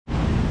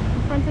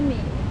front of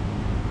me.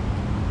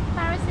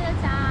 Parasail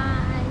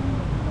time!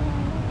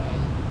 Yay.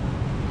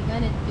 We're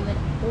gonna do it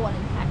all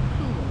in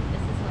Cancun.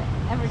 This is where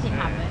everything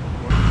happens.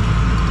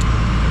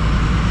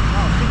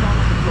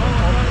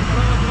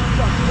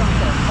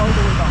 All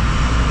the way down.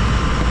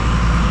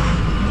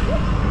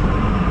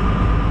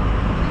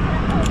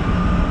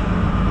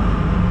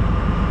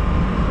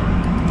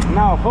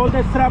 Now hold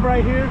the strap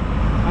right here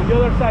on the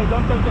other side,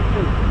 don't touch the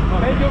tree.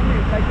 Bend your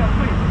knees like a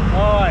swing.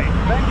 Alright.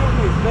 Bend your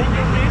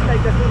knees like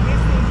a swing.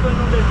 This thing's going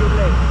under your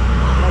legs.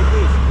 Like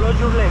this. Close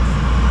your legs.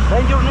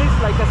 Bend your knees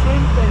like a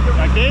swing. Bend your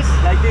Like knees.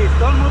 this? Like this.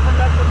 Don't move in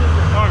that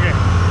position. Okay.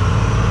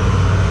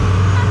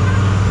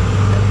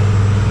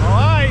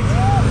 Alright.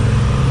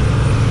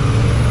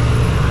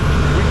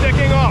 We're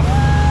taking off.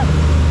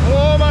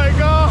 Oh my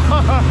god.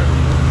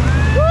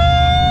 Woo!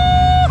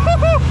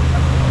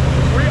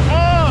 We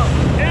are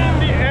in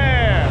the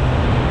air.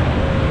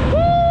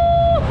 Woo!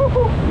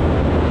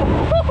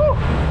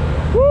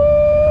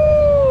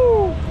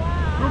 Woo!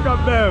 Look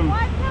at them.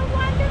 What a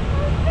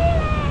wonderful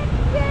feeling!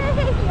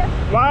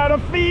 Yay! What a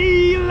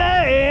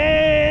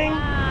feeling!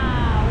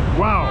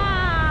 Wow!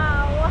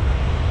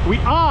 Wow. We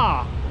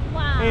are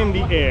Wow! in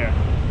the air.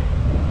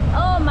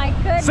 Oh my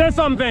goodness! Say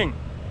something.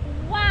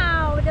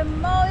 Wow! The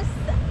most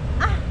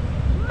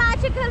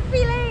magical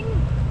feeling.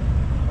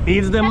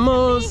 It's the Just to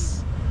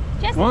most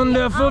Just to be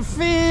wonderful up,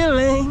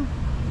 feeling.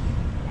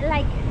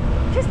 like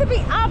just to be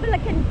up,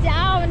 looking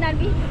down, and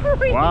be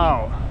free.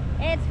 Wow.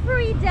 It's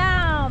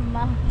freedom.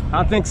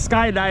 I think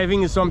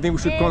skydiving is something we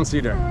should It's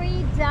consider.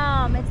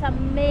 freedom. It's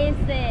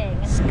amazing.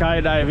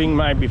 Skydiving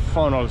might be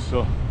fun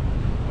also.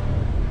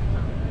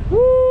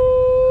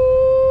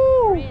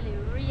 Woo! Really,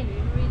 really,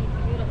 really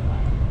beautiful.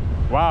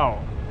 Wow.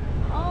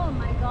 Oh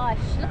my gosh!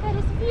 Look at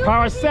this view.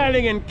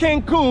 Parasailing in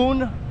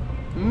Cancun,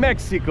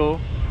 Mexico.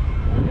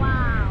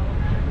 Wow.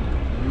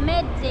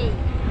 Midday.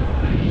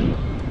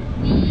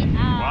 We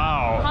are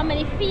Wow. how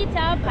many feet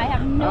up? I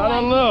have no I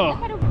don't idea. know.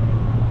 Look at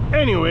the,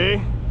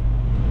 Anyway,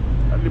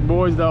 got the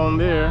boys down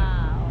there.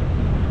 wow.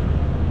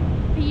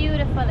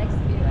 Beautiful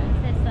experience.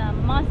 It's a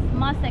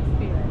must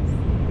experience.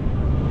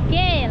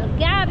 Gail,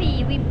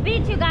 Gabby, we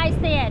beat you guys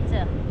to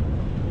it.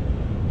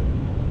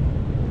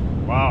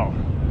 Wow.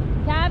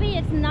 Gabby,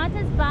 it's not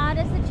as bad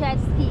as the jet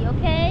ski,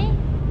 okay?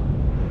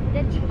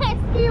 The jet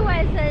ski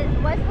was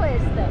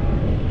worst.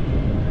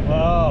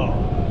 Wow.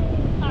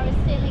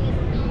 Parasailing is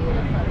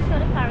beautiful. Show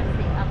the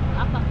parasail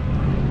up.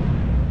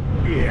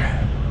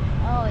 Yeah.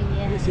 Oh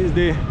yeah. This is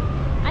the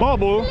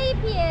bubble I can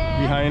sleep here.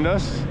 behind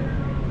us.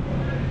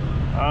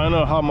 I don't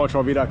know how much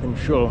of it I can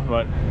show,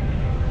 but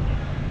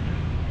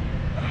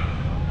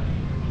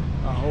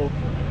I hope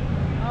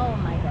Oh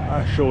my god.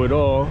 I show it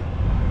all.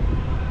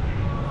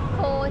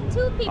 For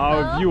two people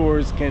Our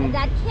viewers can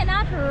that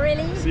cannot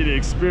really see the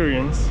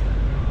experience.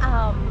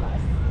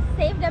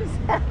 save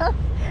themselves.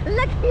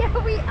 Look, here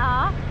we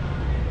are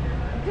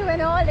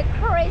doing all the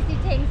crazy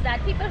things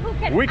that people who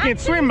can We can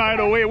actually swim, by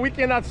the way. We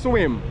cannot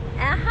swim.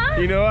 Uh-huh.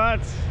 You know what?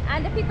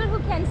 And the people who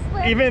can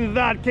swim. Even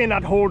that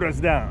cannot hold us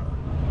down.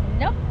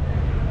 Nope.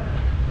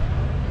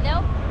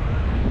 Nope.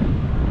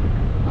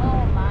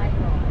 Oh my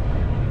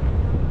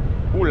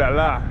god. Ooh la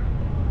la.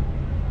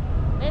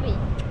 Baby.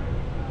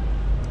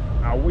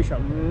 I wish I.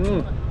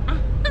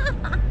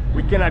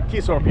 We cannot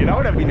kiss up here. That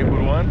would have been a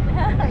good one.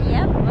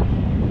 Yep.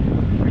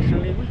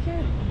 Actually, we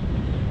can.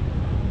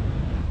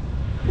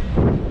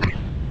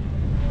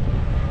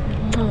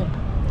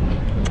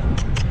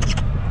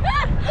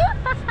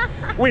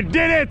 We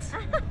did it!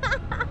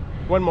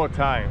 One more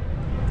time.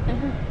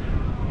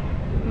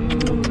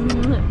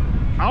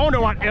 I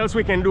wonder what else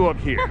we can do up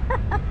here.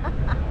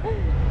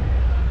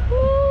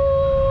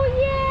 Ooh,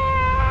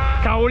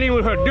 yeah. Caroline,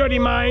 with her dirty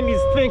mind, is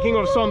thinking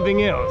of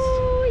something else.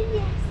 Oh,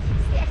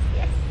 yes.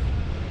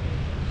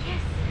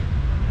 Yes.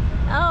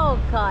 Oh,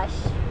 gosh.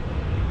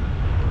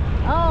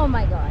 Oh,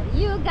 my God.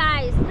 You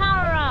guys,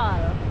 Carol,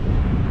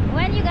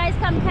 when you guys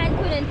come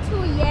Cancun in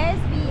 2 years,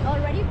 we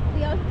already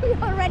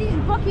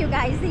book you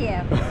guys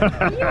here.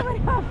 You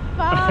would have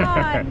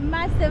fun.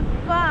 Massive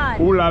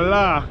fun. Ooh la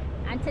la.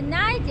 And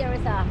tonight there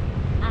is a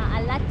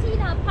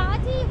Latina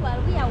party.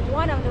 Well, we are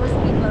one of those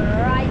people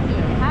right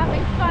here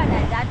having fun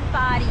at that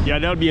party. Yeah,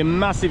 there'll be a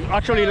massive.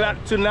 Actually,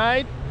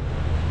 tonight,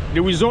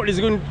 the resort is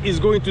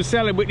going to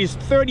celebrate its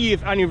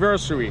 30th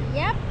anniversary.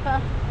 Yep.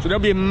 So there'll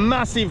be a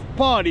massive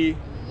party.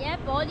 Yep.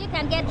 All you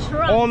can get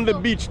drunk On the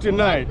beach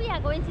tonight. What we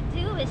are going to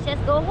do is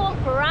just go home,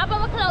 grab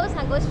our clothes,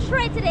 and go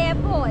straight to the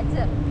airport.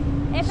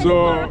 If it's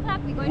 4 o'clock,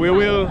 we're going we to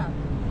will o'clock.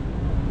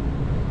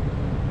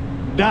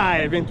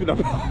 dive into the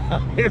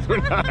party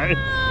tonight.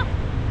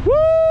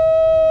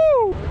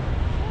 Woo!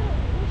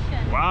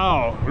 Ocean.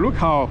 Wow, look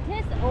how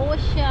This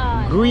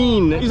ocean.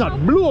 green. Is that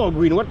blue or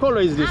green? What color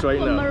is this right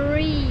now?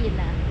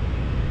 Aquamarine.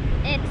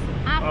 It's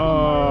aquamarine.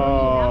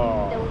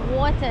 Oh. The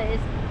water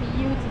is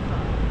beautiful.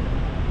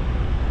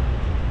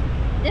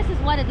 This is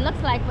what it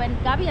looks like when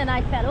Gabby and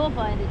I fell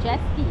over in the jet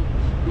ski.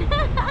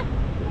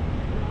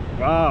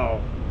 Wow.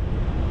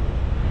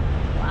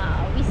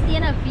 Wow, we see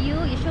a view.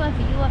 You show a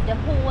view of the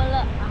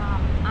whole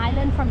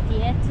island from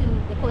there to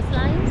the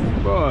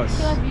coastlines. Boy. us.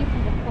 Show a view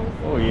from the coast.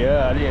 Oh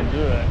yeah, I didn't do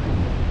that.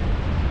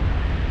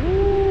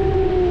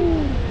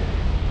 Ooh.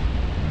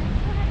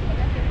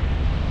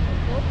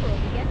 GoPro,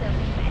 we get the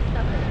best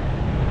of it.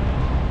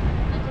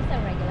 Not just a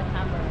regular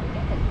camera, we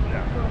get the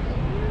GoPro.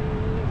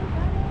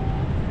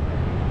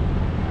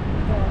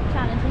 The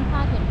challenging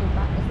part when you go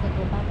back is to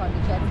go back on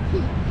the jet ski.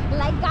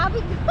 Like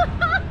Gabby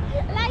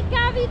like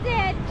Gabby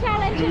did.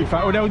 Challenging If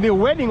I, oh, that was the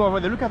wedding over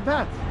there. Look at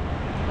that.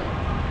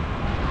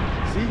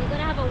 See? You're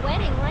gonna have a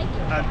wedding right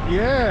here.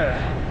 Yeah.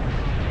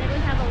 They're gonna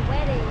have a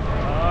wedding.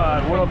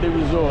 Ah, one of the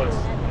resorts.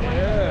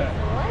 Yeah.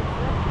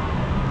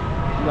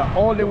 You got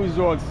all the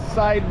resorts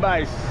side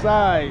by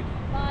side.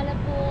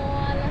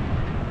 Volleyball.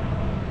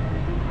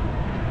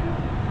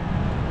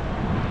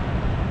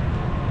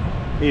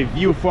 A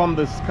view from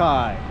the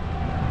sky.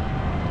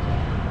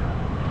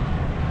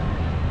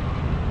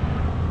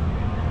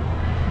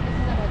 This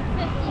is about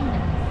 15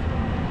 minutes.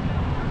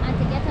 And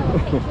to get our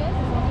pictures is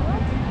only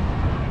what?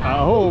 I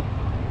hope,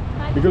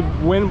 5 because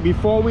minutes?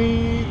 before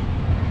we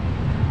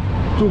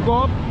took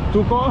off,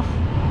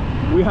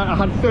 we had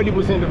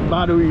 30% of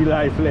battery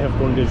life left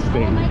on this Oh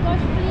thing. my gosh,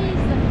 please.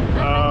 I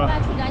find the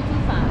battery die too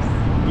fast.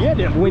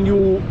 Yeah, when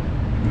you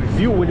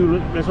view,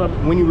 that's what,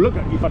 when you look,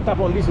 if I tap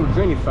on this, it will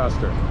drain it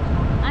faster.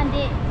 And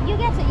you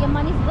get it, your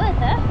money's worth,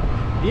 huh?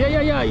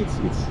 Yeah.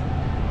 It's.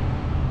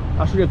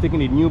 I should have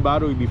taken a new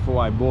battery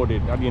before I bought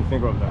it. I didn't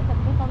think of that.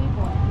 Before we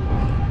bought.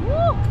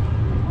 Woo!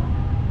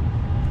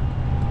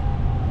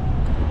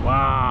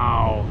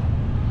 Wow.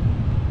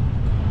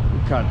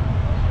 Look at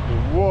the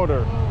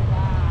water. Oh,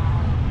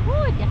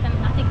 wow. Ooh,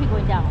 definitely. I think we're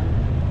going down.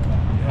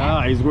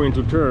 Ah, it's going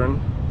to turn,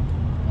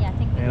 Yeah, I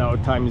think we're and our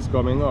time is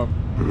coming up.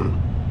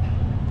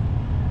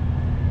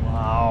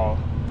 Wow.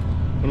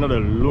 Another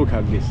look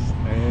at this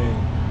thing.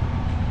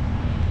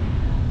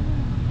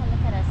 Oh,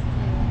 look at us too.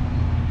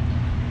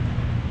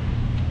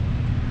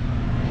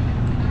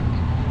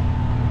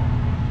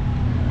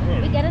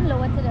 We're getting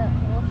lower to the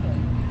ocean.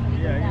 So we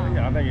go down.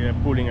 Yeah. I think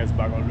they're pulling us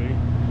back already.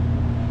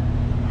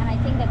 And I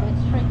think they're going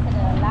straight to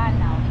the land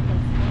now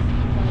because most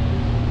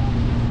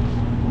people.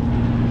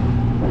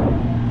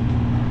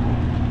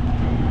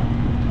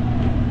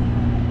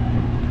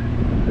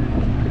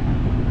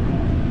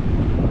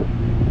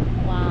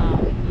 Wow,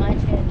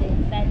 imagine the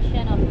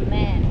invention of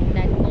man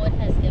that God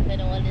has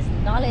given all this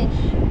knowledge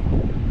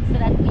so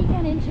that we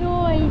can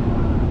enjoy.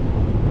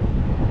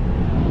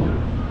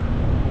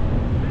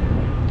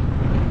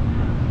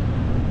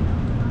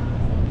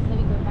 So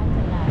we go back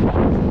to land.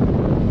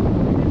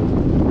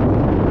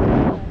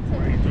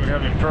 We're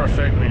having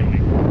perfectly.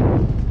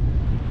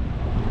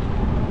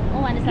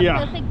 Oh, and it's a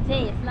Yeah. perfect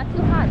day. It's not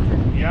too hot.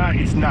 Yeah,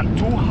 it's not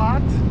too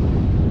hot.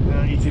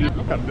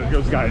 Look at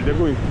those guys, they're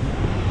going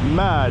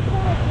mad.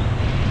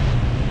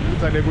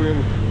 Looks like they're going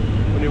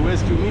on a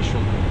rescue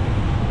mission.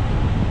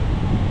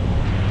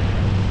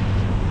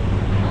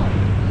 Oh,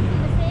 you see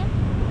the same?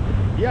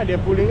 Yeah, they're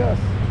pulling us.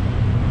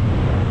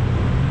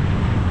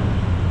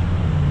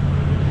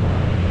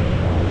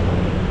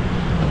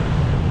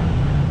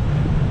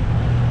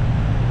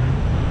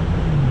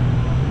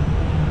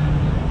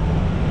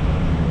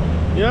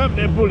 Yep,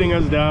 they're pulling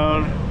us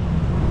down.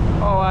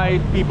 All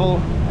right, people.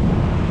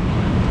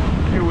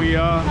 Here we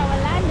are. Our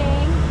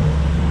landing.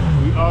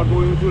 We are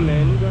going to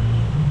land.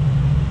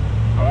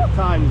 Our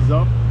time's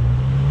up.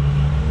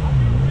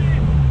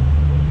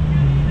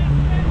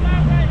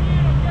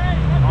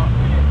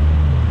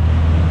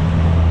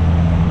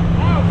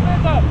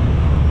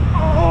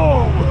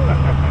 Oh!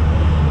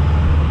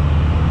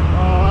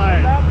 All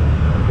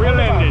right, we're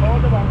landing.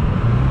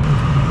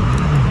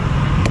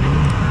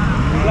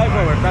 Fly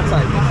forward, that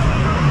side.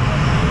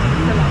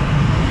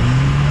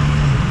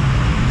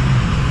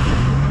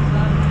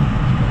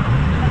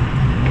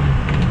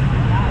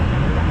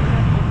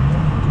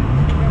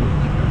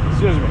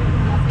 Excuse me.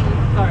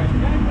 Sorry.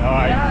 All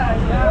right.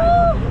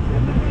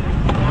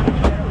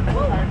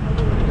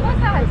 What's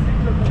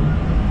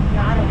that?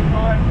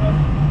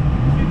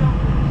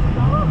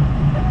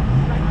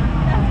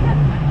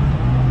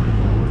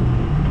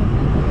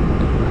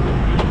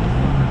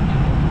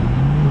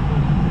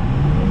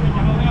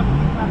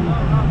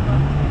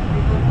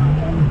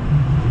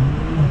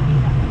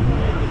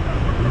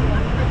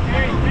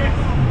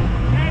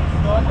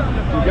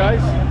 You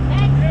guys,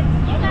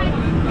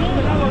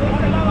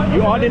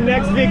 you are the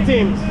next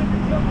victims.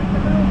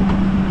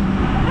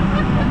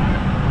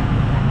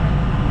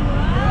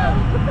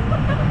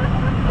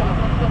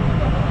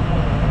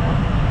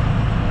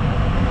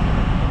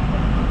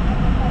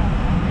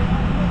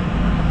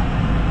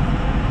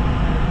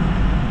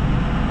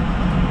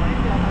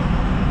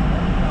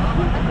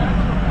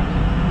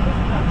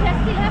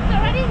 Jessie left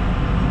already?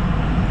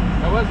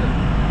 How was it?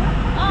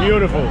 Oh,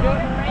 Beautiful.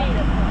 great.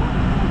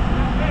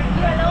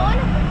 You alone?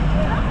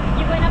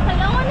 You going up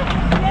alone?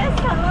 Yes,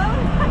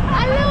 alone.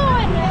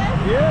 Alone?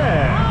 Yes.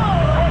 Yeah.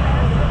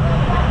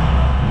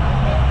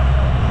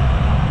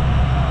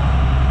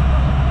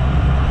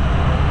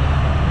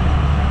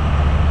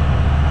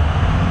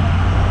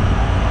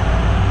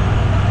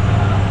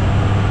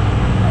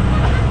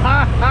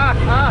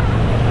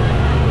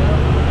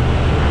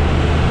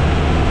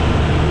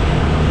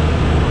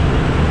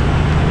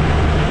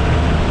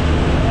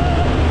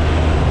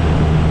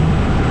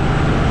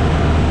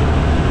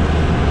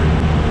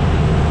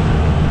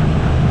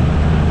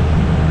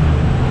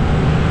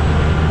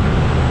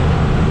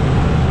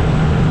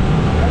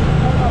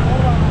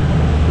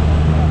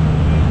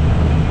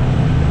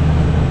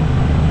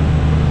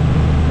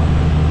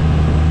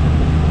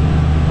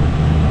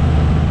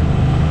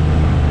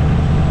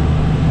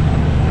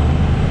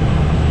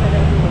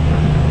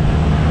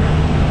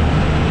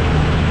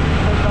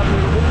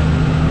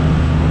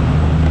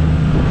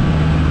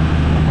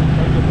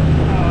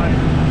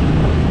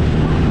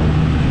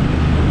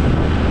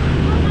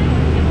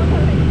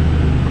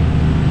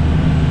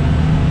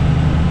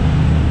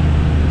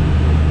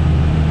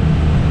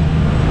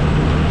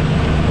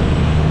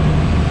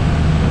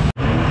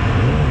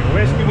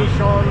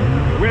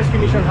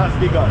 has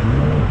begun.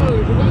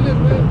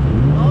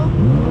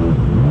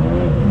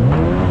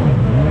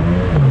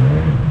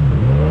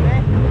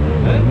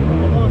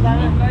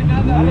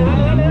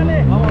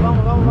 Vamos,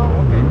 vamos, vamos,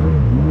 vamos. Okay.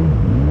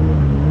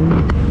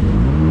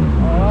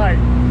 All right.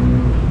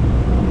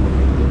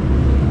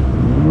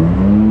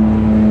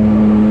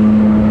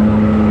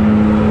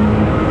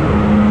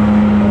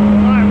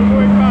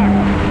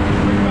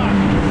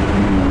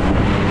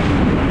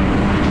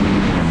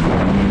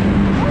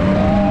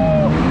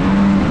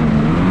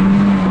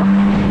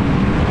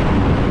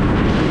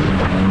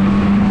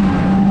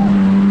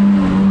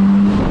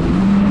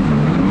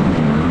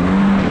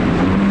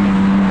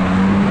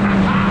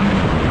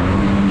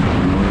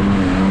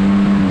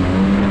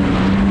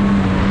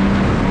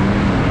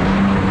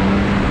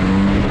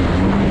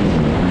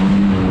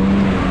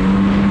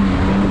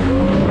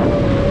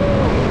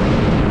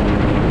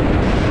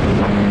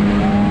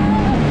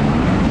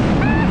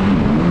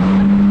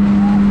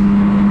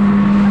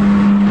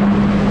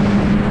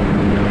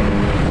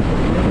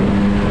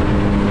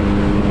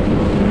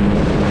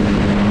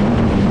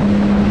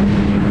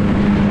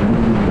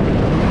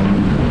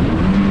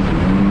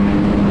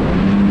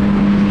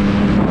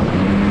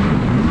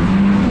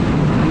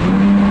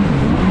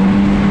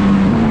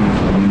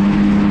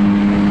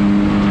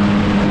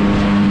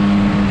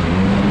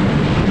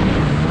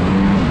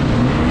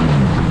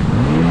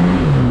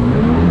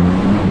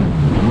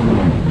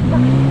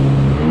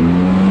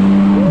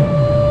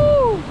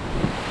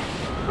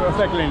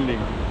 Perfect landing.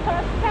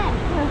 Perfect.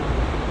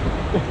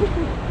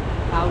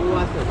 How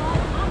was it?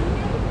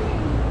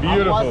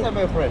 Beautiful. How was it,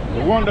 my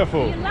friend?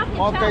 Wonderful. You love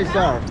your Okay, job,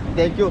 sir.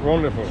 Thank you.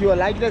 Wonderful. If you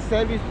like the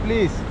service,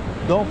 please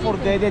don't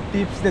forget the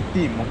tips the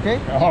team, okay?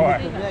 All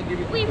right. Yeah, give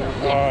it huh? We will. to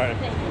Yes. All right.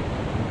 Thank you.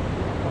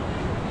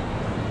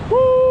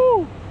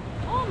 Woo!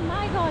 Oh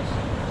my gosh.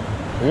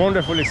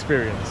 Wonderful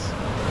experience.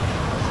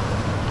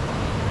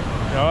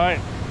 All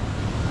right.